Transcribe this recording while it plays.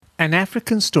An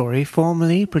African story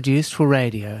formerly produced for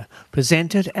radio,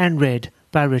 presented and read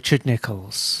by Richard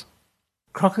Nicholls.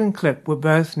 Croc and Clip were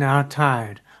both now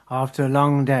tired after a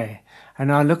long day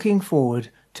and are looking forward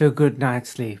to a good night's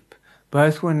sleep.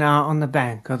 Both were now on the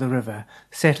bank of the river,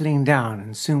 settling down,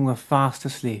 and soon were fast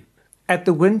asleep. At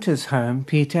the Winters' home,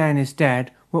 Peter and his dad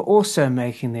were also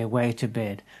making their way to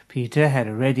bed. Peter had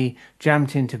already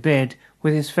jumped into bed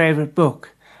with his favourite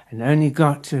book, and only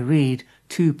got to read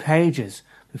 2 pages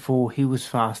before he was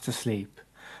fast asleep.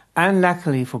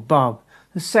 Unluckily for Bob,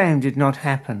 the same did not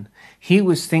happen. He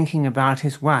was thinking about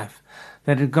his wife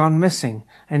that had gone missing,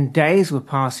 and days were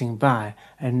passing by,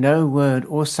 and no word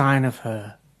or sign of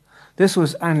her. This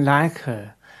was unlike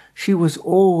her. She was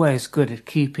always good at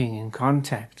keeping in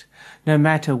contact, no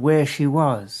matter where she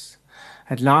was.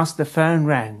 At last the phone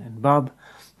rang, and Bob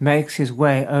makes his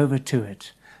way over to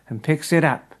it, and picks it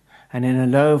up, and in a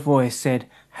low voice said,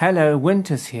 "Hello,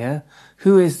 Winters here.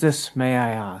 Who is this, may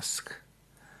I ask?"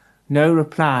 No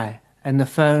reply, and the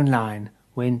phone line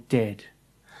went dead.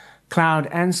 Cloud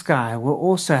and Sky were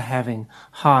also having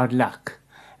hard luck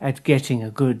at getting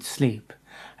a good sleep,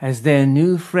 as their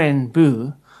new friend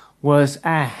Boo was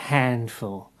a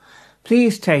handful.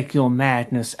 "Please take your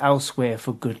madness elsewhere,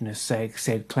 for goodness sake,"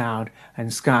 said Cloud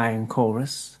and Sky in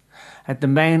chorus. At the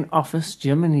main office,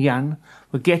 Jim and Jan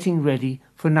were getting ready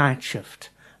for night shift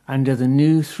under the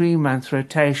new 3-month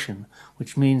rotation,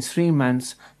 which means 3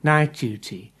 months night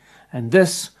duty, and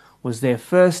this was their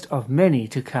first of many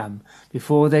to come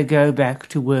before they go back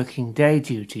to working day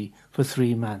duty for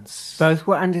 3 months. Both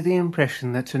were under the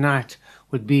impression that tonight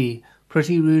would be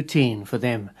pretty routine for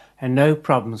them and no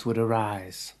problems would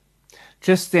arise.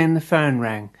 Just then the phone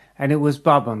rang, and it was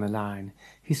Bob on the line.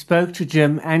 He spoke to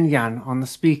Jim and Jan on the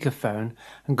speakerphone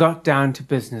and got down to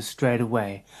business straight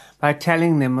away by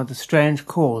telling them of the strange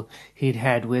call he'd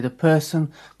had where the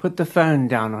person put the phone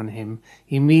down on him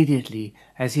immediately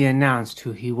as he announced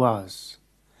who he was.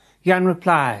 Jan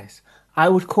replies, "I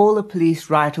would call the police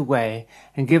right away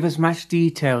and give as much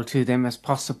detail to them as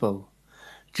possible."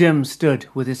 Jim stood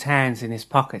with his hands in his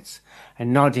pockets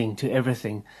and nodding to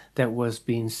everything that was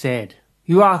being said.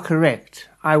 "You are correct.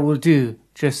 I will do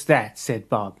just that," said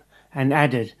Bob, and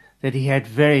added that he had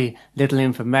very little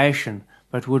information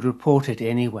but would report it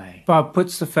anyway. Bob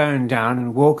puts the phone down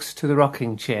and walks to the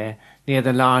rocking chair near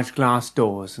the large glass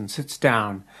doors and sits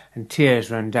down, and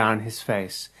tears run down his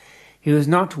face. He was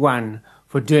not one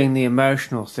for doing the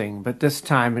emotional thing, but this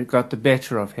time it got the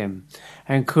better of him,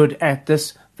 and could at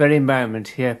this very moment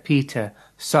hear Peter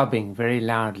sobbing very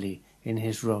loudly in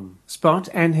his room. Spot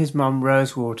and his mom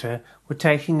Rosewater were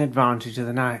taking advantage of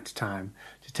the night time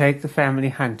to take the family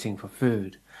hunting for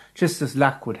food. Just as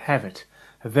luck would have it,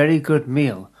 a very good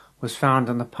meal was found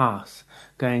on the path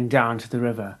going down to the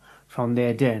river from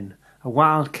their den. A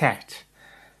wild cat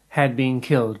had been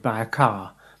killed by a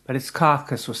car, but its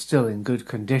carcass was still in good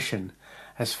condition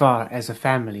as far as a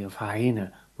family of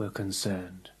hyena were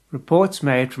concerned. Reports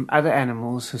made from other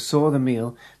animals who saw the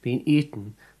meal being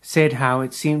eaten said how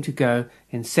it seemed to go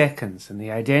in seconds, and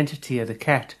the identity of the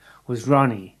cat was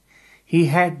Ronnie. He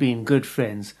had been good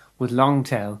friends with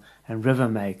Longtail and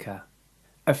Rivermaker.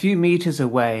 A few meters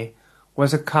away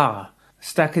was a car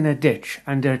stuck in a ditch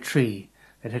under a tree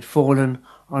that had fallen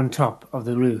on top of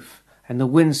the roof, and the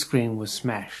windscreen was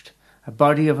smashed. A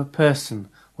body of a person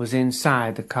was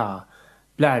inside the car,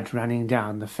 blood running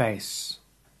down the face.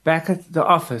 Back at the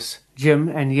office, Jim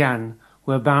and Jan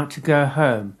were about to go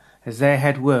home, as they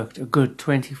had worked a good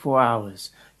 24 hours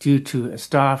due to a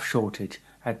staff shortage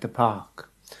at the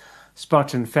park.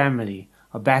 Spot and family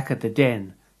are back at the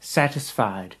den,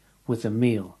 satisfied with the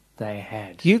meal they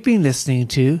had. You've been listening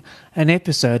to an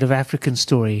episode of African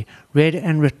Story, read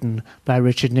and written by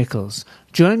Richard Nicholls.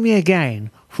 Join me again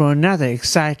for another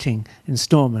exciting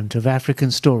installment of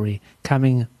African Story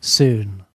coming soon.